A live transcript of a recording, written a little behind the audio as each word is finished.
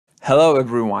Hello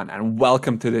everyone and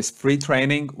welcome to this free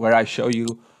training where I show you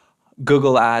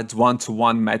Google Ads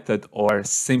one-to-one method or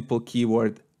simple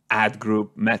keyword ad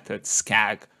group method,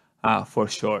 SKAG for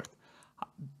short.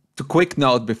 A quick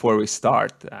note before we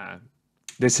start,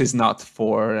 this is not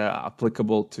for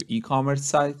applicable to e-commerce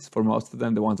sites, for most of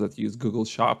them, the ones that use Google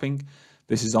Shopping.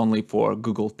 This is only for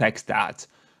Google text ads,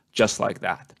 just like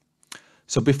that.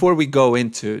 So before we go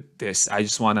into this, I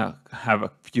just want to have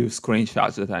a few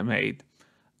screenshots that I made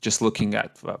just looking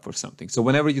at for something. So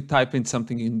whenever you type in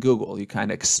something in Google, you kind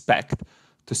of expect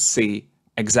to see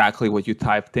exactly what you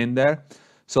typed in there.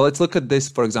 So let's look at this.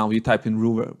 For example, you type in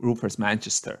Roofers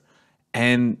Manchester,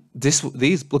 and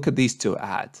look at these two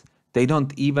ads. They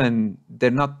don't mention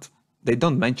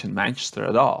Manchester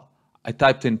at all. I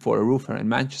typed in for a roofer in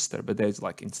Manchester, but there's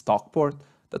like in Stockport,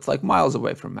 that's like miles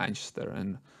away from Manchester,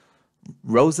 and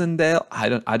Rosendale, I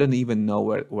don't even know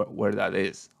where that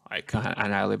is.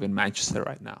 And I live in Manchester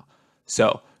right now.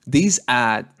 So these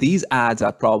ads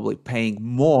are probably paying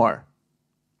more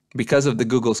because of the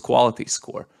Google's quality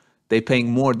score. They're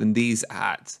paying more than these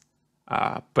ads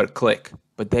per click,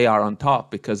 but they are on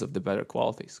top because of the better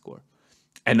quality score.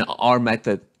 And our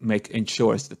method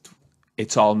ensures that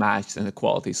it's all matched and the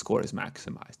quality score is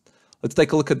maximized. Let's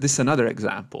take a look at this another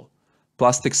example.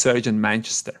 Plastic surgeon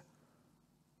Manchester.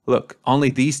 Look, only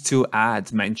these two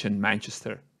ads mention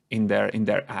Manchester in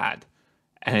their ad,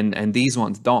 and these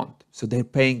ones don't. So they're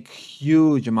paying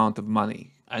huge amount of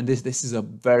money, and this is a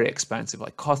very expensive,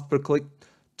 like cost per click,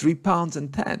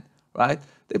 £3.10, right?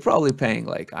 They're probably paying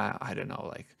like I don't know,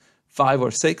 like 5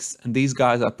 or 6, and these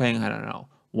guys are paying, I don't know,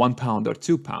 £1 or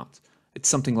 £2. It's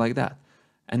something like that.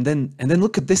 And then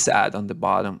look at this ad on the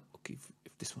bottom. Okay,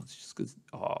 if this one's just good.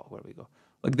 Oh, where we go?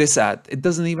 Like this ad, it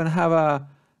doesn't even have a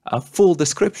full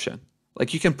description.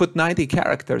 Like you can put 90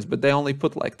 characters, but they only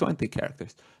put like 20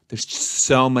 characters. There's just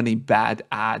so many bad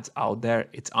ads out there.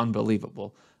 It's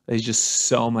unbelievable. There's just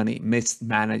so many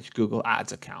mismanaged Google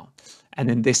Ads accounts.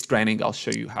 And in this training, I'll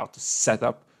show you how to set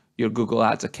up your Google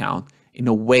Ads account in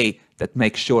a way that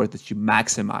makes sure that you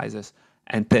maximizes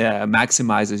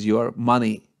your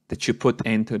money that you put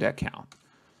into the account.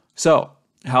 So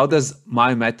how does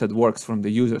my method works from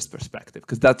the user's perspective?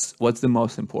 Because that's what's the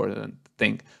most important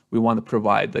thing. We want to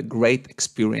provide a great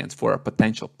experience for a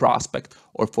potential prospect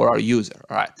or for our user.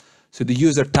 All right. So the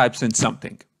user types in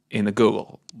something in the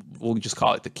Google. We'll just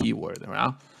call it the keyword.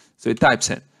 Right? So he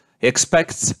types in. He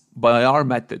expects by our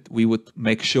method, we would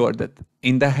make sure that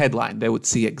in the headline, they would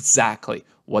see exactly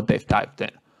what they've typed in.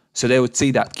 So they would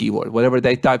see that keyword. Whatever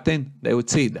they typed in, they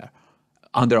would see it there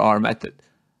under our method.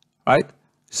 Right?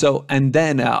 So, and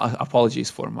then apologies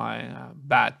for my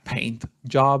bad paint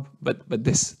job, but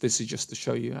this is just to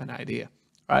show you an idea,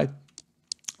 right?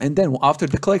 And then after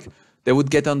the click, they would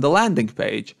get on the landing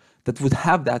page that would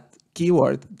have that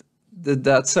keyword,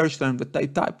 that search term that they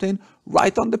typed in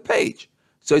right on the page.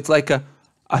 So it's like a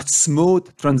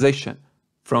smooth transition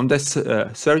from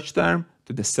the search term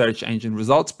to the search engine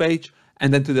results page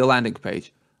and then to the landing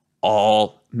page,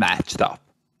 all matched up.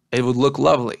 It would look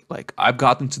lovely. Like I've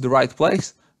gotten to the right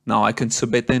place. Now I can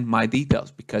submit in my details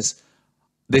because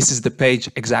this is the page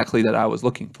exactly that I was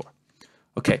looking for.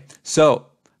 Okay, so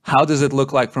how does it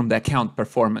look like from the account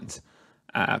performance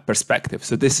perspective?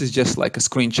 So this is just like a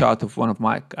screenshot of one of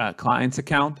my clients'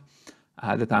 account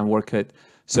that I'm working with.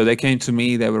 So they came to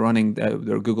me, they were running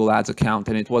their Google Ads account,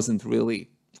 and it wasn't really,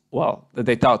 well,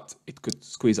 they thought it could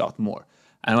squeeze out more.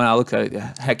 And when I looked at it,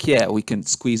 heck yeah, we can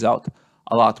squeeze out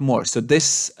a lot more. So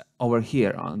this over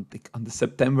here on the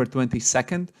September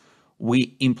 22nd,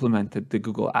 we implemented the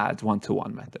Google Ads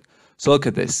one-to-one method. So look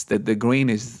at this. The green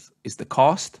is the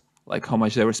cost, like how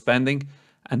much they were spending,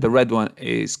 and the red one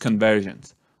is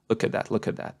conversions. Look at that. Look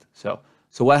at that. So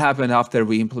what happened after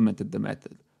we implemented the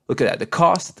method? Look at that. The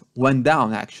cost went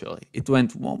down. Actually, it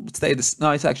went. No,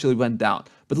 it actually went down.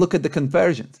 But look at the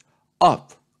conversions.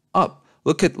 Up.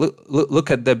 Look at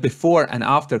the before and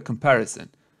after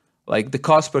comparison. Like the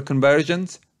cost per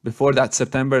conversions before that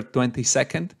September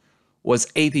 22nd was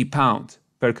 £80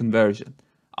 per conversion.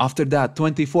 After that,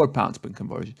 £24 per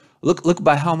conversion. Look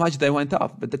by how much they went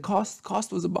up, but the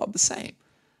cost was about the same.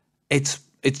 It's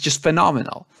just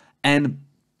phenomenal. And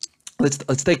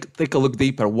let's take a look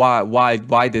deeper. Why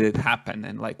did it happen,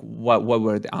 and like what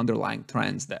were the underlying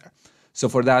trends there? So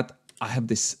for that, I have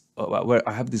this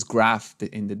graph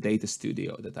in the data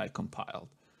studio that I compiled.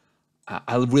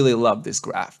 I really love this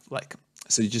graph. Like,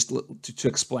 so just to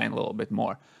explain a little bit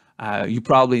more, you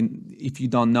probably, if you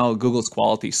don't know Google's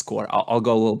quality score, I'll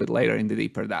go a little bit later into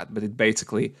deeper that, but it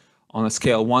basically on a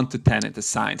scale 1 to 10, it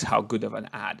assigns how good of an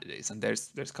ad it is, and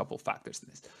there's a couple of factors in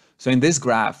this. So in this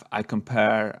graph, I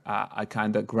compare, I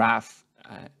kind of graph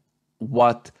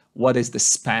what is the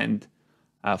spend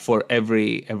for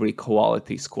every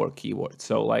quality score keyword.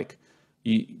 So like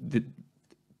the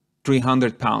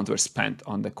 300 pounds were spent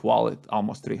on the quality,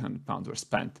 almost 300 pounds were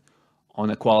spent on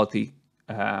the quality,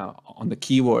 on the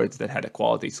keywords that had a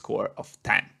quality score of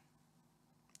 10.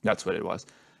 That's what it was.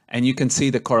 And you can see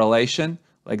the correlation,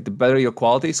 like the better your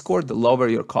quality score, the lower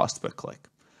your cost per click.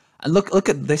 And look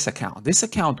at this account. This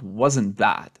account wasn't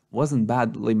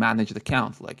badly managed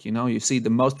account. Like, you know, you see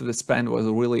the most of the spend was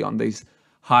really on these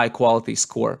high quality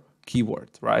score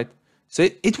keywords, right? So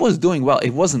it was doing well.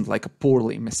 It wasn't like a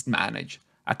poorly mismanaged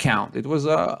account. It was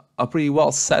a pretty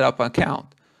well set up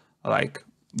account, like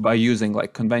by using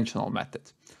like conventional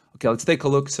methods. Okay, let's take a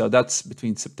look. So that's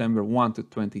between September 1 to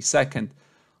 22nd.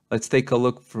 Let's take a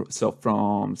look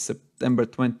from September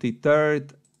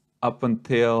 23rd up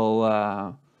until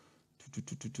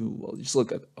well, just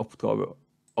look at October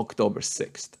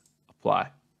 6th. Apply,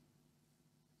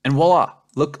 and voila!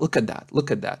 Look at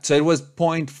that. So it was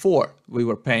 0.4 we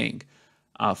were paying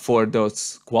for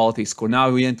those quality score. Now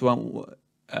we went to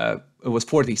it was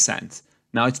 40 cents.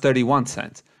 Now it's 31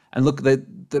 cents. And look,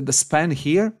 the spend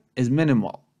here is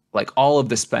minimal. Like all of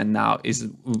the spend now is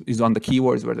on the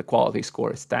keywords where the quality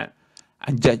score is 10.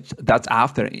 And that's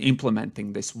after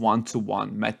implementing this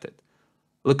one-to-one method.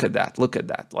 Look at that.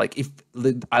 Like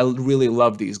I really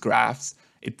love these graphs.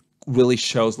 It really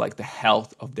shows like the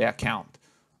health of the account,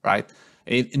 right?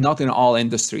 Not in all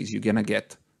industries you're gonna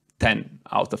get 10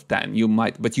 out of 10. You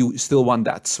might, but you still want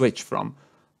that switch from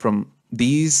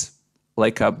these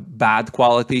like a bad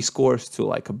quality scores to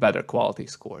like a better quality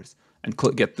scores, and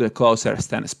get the closer as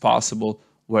 10 as possible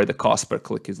where the cost per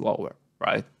click is lower,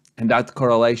 right? And that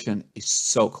correlation is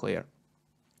so clear.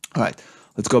 All right,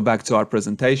 let's go back to our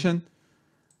presentation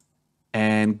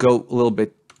and go a little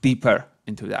bit deeper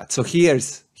into that. So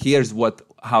here's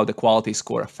how the quality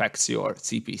score affects your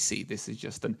CPC. This is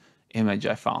just an image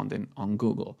I found on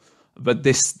Google, but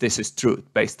this is true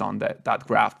based on that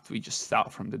graph we just saw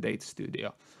from the Data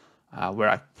Studio, where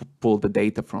I pulled the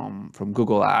data from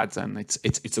Google Ads, and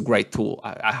it's a great tool.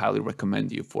 I highly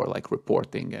recommend you for like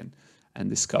reporting and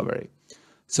discovery.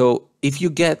 So if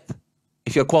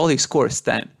your quality score is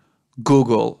 10,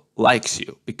 Google likes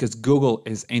you because Google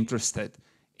is interested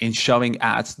in showing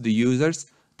ads to the users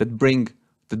that bring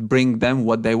them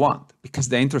what they want, because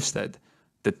they're interested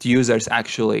that users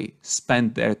actually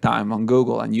spend their time on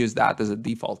Google and use that as a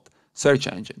default search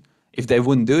engine. If they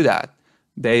wouldn't do that,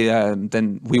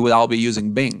 then we would all be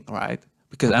using Bing, right?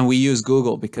 And we use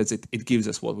Google because it gives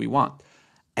us what we want,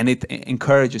 and it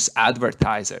encourages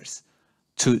advertisers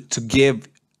to give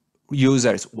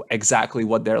users exactly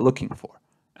what they're looking for.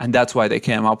 And that's why they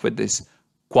came up with this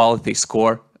quality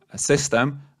score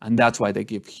system, and that's why they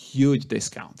give huge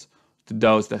discounts to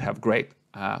those that have great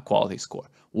quality score.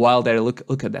 While they're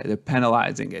look at that, they're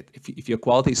penalizing it. If your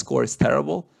quality score is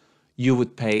terrible, you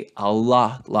would pay a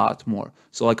lot more.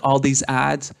 So like all these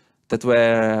ads that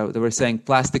were saying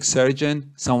plastic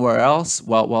surgeon somewhere else,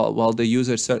 while the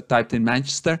user typed in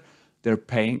Manchester, they're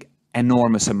paying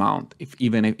enormous amount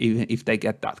even if they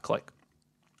get that click.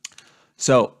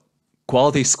 So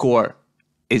quality score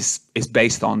is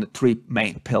based on the three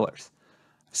main pillars.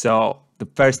 So the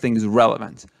first thing is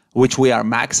relevance, which we are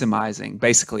maximizing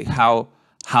basically how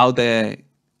the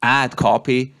ad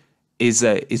copy is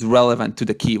relevant to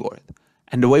the keyword.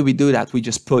 And the way we do that, we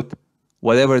just put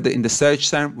whatever in the search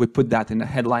term, we put that in the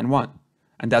headline 1.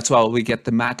 And that's why we get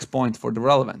the max point for the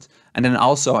relevance. And then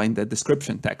also in the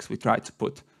description text, we try to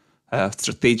put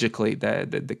strategically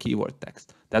the keyword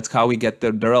text. That's how we get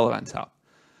the relevance up.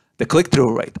 The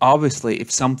click-through rate, obviously,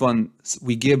 if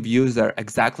we give user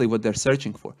exactly what they're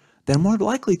searching for, they're more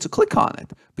likely to click on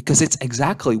it because it's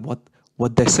exactly what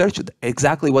they searched,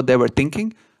 exactly what they were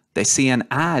thinking. They see an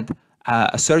ad,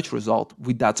 a search result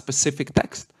with that specific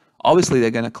text. Obviously,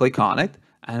 they're going to click on it,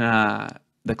 and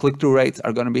the click-through rates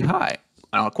are going to be high,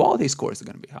 and our quality scores are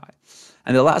going to be high.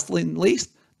 And the last but not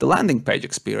least, the landing page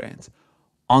experience.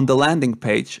 On the landing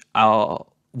page,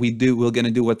 we're going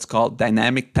to do what's called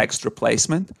dynamic text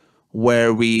replacement,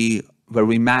 where we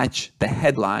match the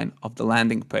headline of the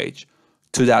landing page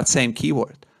to that same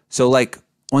keyword. So like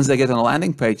once they get on a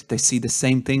landing page, they see the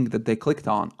same thing that they clicked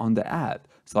on the ad.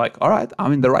 It's like, all right,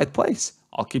 I'm in the right place.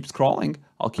 I'll keep scrolling.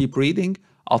 I'll keep reading.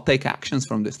 I'll take actions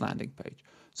from this landing page.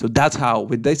 So that's how,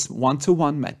 with this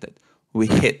one-to-one method, we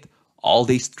hit all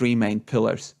these three main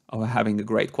pillars of having a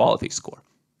great quality score.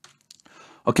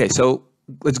 Okay, so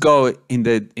let's go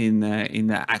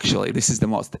actually, this is the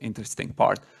most interesting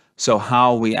part. So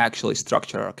how we actually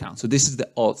structure our account. So this is the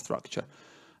old structure.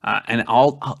 And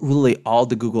all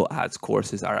the Google Ads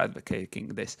courses are advocating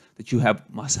this, that you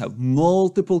must have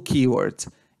multiple keywords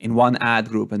in one ad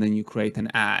group, and then you create an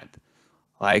ad,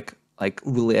 like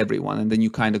really everyone, and then you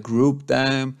kind of group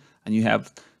them, and you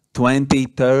have 20,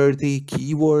 30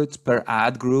 keywords per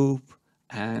ad group,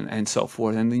 and so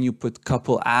forth. And then you put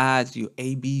couple ads, you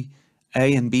A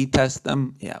and B test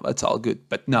them. Yeah, that's all good.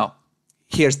 But no,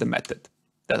 here's the method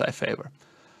that I favor.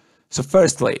 So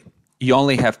firstly, you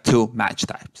only have two match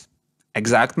types: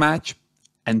 exact match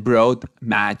and broad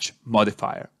match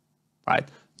modifier, right?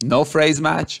 No phrase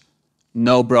match,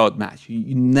 no broad match.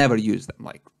 You never use them.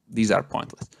 Like, these are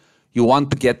pointless. You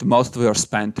want to get most of your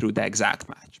spend through the exact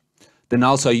match. Then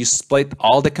also you split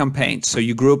all the campaigns. So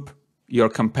you group your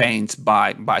campaigns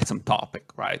by some topic,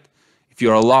 right? If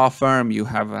you're a law firm, you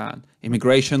have an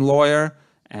immigration lawyer,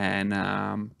 and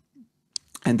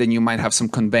then you might have some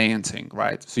conveyancing,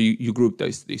 right? So you group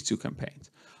these two campaigns.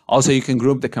 Also, you can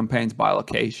group the campaigns by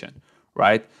location,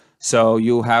 right? So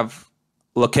you have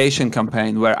location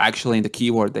campaign where actually in the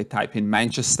keyword they type in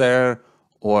Manchester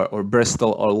or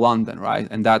Bristol or London, right?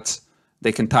 And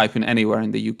they can type in anywhere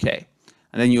in the UK.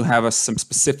 And then you have some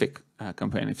specific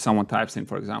campaign. If someone types in,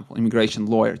 for example, immigration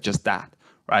lawyer, just that,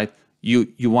 right?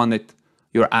 You want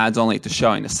your ads only to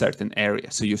show in a certain area,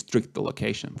 so you strict the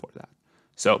location for that.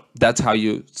 So that's how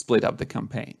you split up the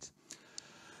campaigns.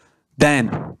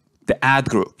 Then the ad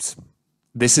groups.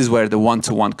 This is where the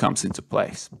one-to-one comes into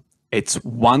place. It's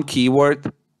one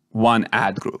keyword, one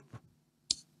ad group.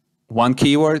 One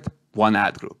keyword, one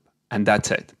ad group, and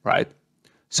that's it, right?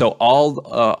 So all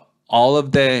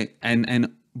of the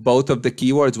and both of the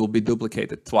keywords will be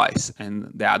duplicated twice,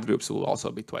 and the ad groups will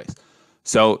also be twice.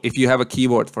 So if you have a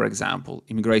keyword, for example,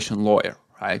 immigration lawyer,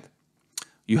 right?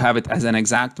 You have it as an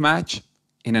exact match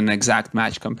in an exact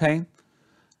match campaign,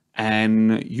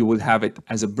 and you would have it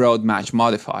as a broad match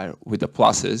modifier with the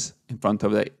pluses in front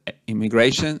of the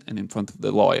immigration and in front of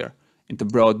the lawyer in the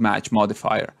broad match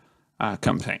modifier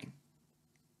campaign.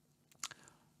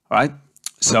 All right?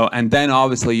 So, and then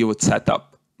obviously you would set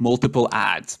up multiple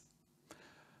ads.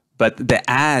 But the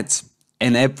ads,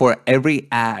 and for every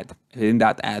ad in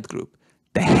that ad group,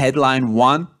 the headline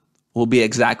one will be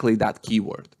exactly that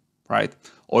keyword, right?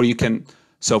 Or you can,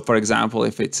 so for example,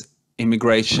 if it's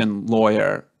immigration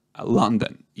lawyer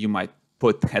London, you might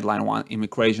put headline one,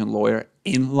 immigration lawyer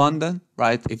in London,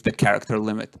 right? If the character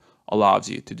limit allows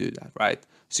you to do that, right?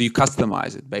 So you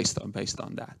customize it based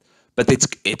on that. But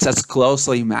it's as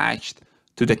closely matched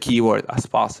to the keyword as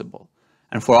possible.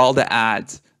 And for all the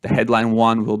ads, the headline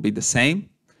one will be the same.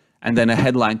 And then a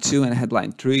headline two and a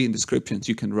headline three in descriptions,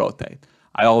 you can rotate.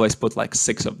 I always put like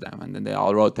 6 of them, and then they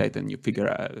all rotate, and you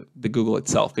figure the Google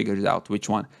itself figures out which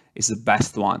one is the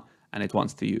best one and it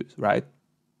wants to use, right?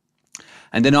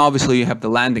 And then obviously you have the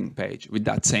landing page with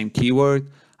that same keyword.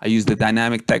 I use the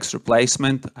dynamic text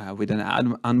replacement with an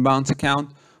unbounce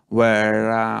account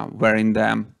where in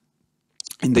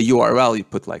the URL you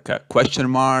put like a question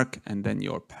mark and then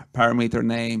your parameter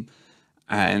name,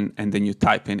 and then you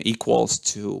type in equals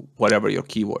to whatever your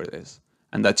keyword is,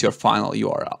 and that's your final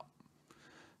URL.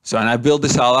 So, and I build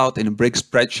this all out in a Brick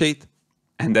spreadsheet,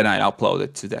 and then I upload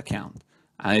it to the account,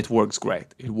 and it works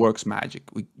great. It works magic.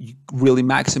 You really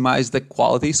maximize the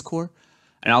quality score,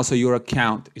 and also your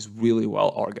account is really well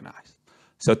organized.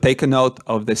 So take a note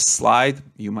of this slide.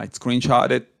 You might screenshot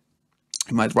it.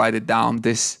 You might write it down.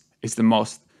 This is the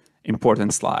most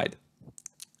important slide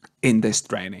in this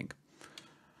training.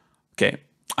 Okay,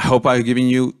 I hope I've given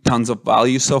you tons of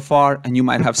value so far, and you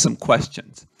might have some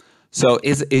questions. So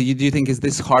do you think, is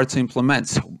this hard to implement?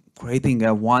 So creating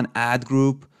a one ad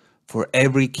group for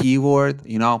every keyword,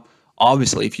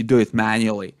 obviously if you do it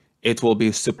manually, it will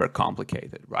be super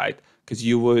complicated, right? Because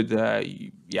you would,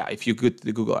 if you go to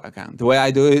the Google account. The way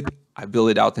I do it, I build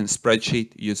it out in a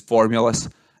spreadsheet, use formulas,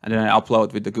 and then I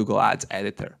upload with the Google Ads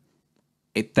editor.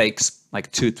 It takes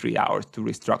like 2-3 hours to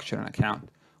restructure an account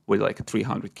with like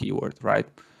 300 keywords, right?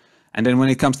 And then when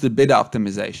it comes to bid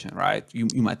optimization, right,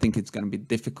 you might think it's going to be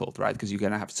difficult, right? Because you're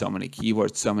going to have so many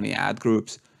keywords, so many ad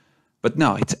groups. But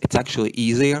no, it's actually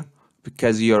easier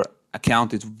because your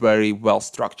account is very well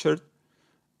structured.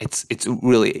 It's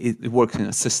really, it works in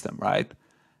a system, right?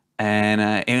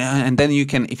 And then you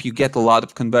can, if you get a lot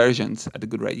of conversions at a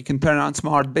good rate, you can turn on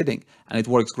smart bidding, and it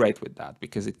works great with that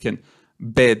because it can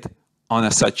bid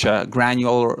on such a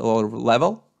granular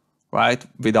level, right?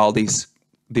 With all these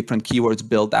different keywords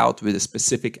built out with a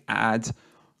specific ads.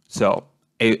 So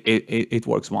it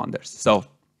works wonders. So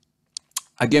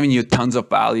I've given you tons of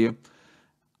value.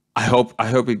 I hope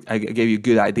I gave you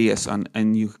good ideas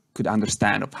and you could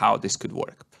understand of how this could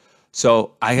work.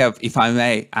 So I have, if I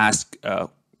may ask,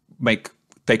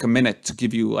 take a minute to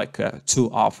give you like 2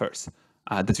 offers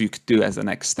that you could do as the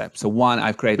next step. So one,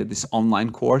 I've created this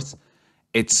online course.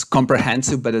 It's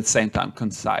comprehensive, but at the same time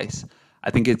concise. I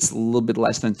think it's a little bit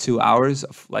less than 2 hours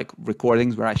of like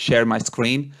recordings where I share my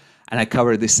screen and I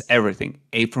cover this everything,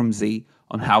 A from Z,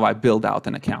 on how I build out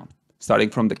an account, starting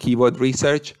from the keyword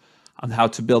research on how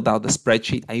to build out the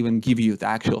spreadsheet. I even give you the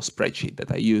actual spreadsheet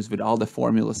that I use with all the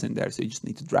formulas in there. So you just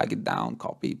need to drag it down,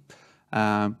 copy,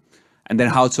 and then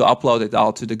how to upload it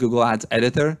all to the Google Ads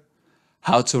editor,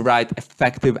 how to write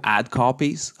effective ad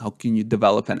copies, how can you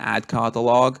develop an ad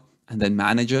catalog and then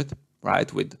manage it,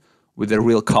 right, with a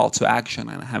real call to action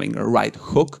and having a right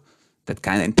hook that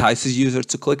kind of entices users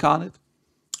to click on it.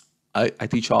 I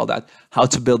teach all that. How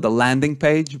to build a landing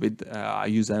page with, I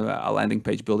use a landing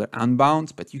page builder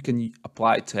Unbounce, but you can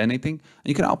apply it to anything. And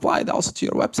you can apply it also to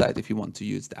your website if you want to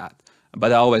use that.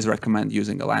 But I always recommend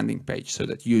using a landing page so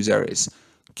that user is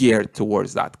geared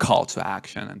towards that call to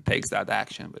action and takes that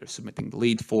action, whether submitting the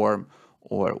lead form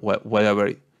or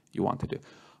whatever you want to do.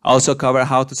 I also cover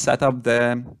how to set up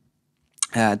the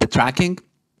tracking,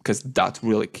 because that's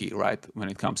really key, right, when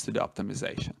it comes to the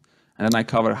optimization. And then I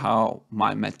cover how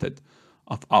my method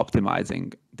of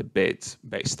optimizing the bids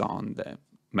based on the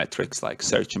metrics like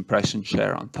search impression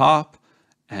share on top,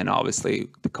 and obviously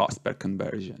the cost per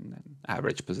conversion and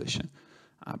average position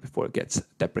before it gets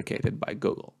deprecated by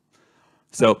Google.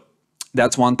 So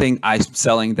that's one thing. I'm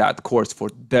selling that course for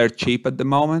dirt cheap at the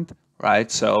moment,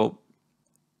 right? So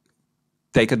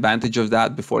take advantage of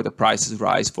that before the prices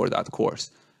rise for that course,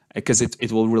 because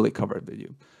it will really cover it with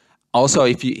you. Also,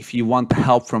 if you want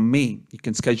help from me, you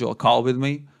can schedule a call with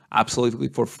me absolutely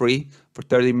for free. For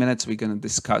 30 minutes, we're going to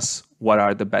discuss what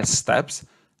are the best steps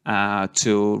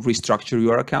to restructure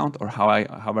your account, or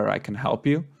however I can help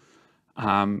you.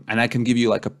 And I can give you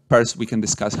like we can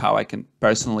discuss how I can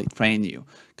personally train you,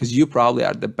 because you probably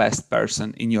are the best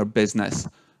person in your business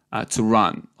to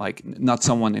run, like not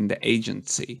someone in the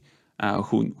agency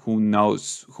who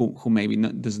knows, who maybe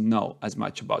doesn't know as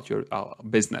much about your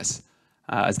business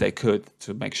as they could,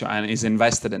 to make sure, and is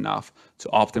invested enough to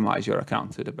optimize your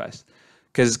account to the best.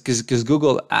 Because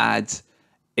Google Ads,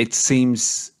 it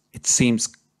seems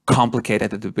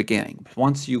complicated at the beginning, but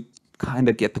once you kind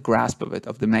of get the grasp of it,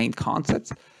 of the main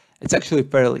concepts, it's actually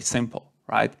fairly simple,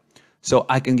 right? So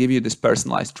I can give you this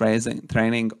personalized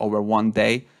training over one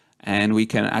day, and we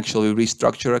can actually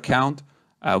restructure account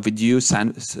with you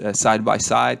side by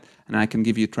side, and I can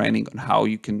give you training on how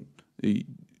you can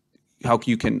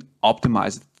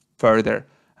optimize it further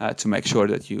to make sure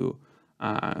that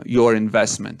your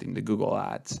investment in the Google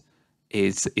Ads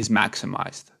is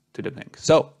maximized to the thing.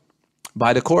 So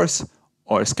buy the course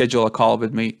or schedule a call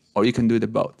with me, or you can do the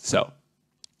both. So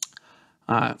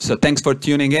thanks for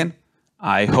tuning in.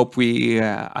 I hope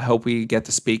we get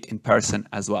to speak in person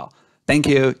as well. Thank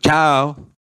you. Ciao.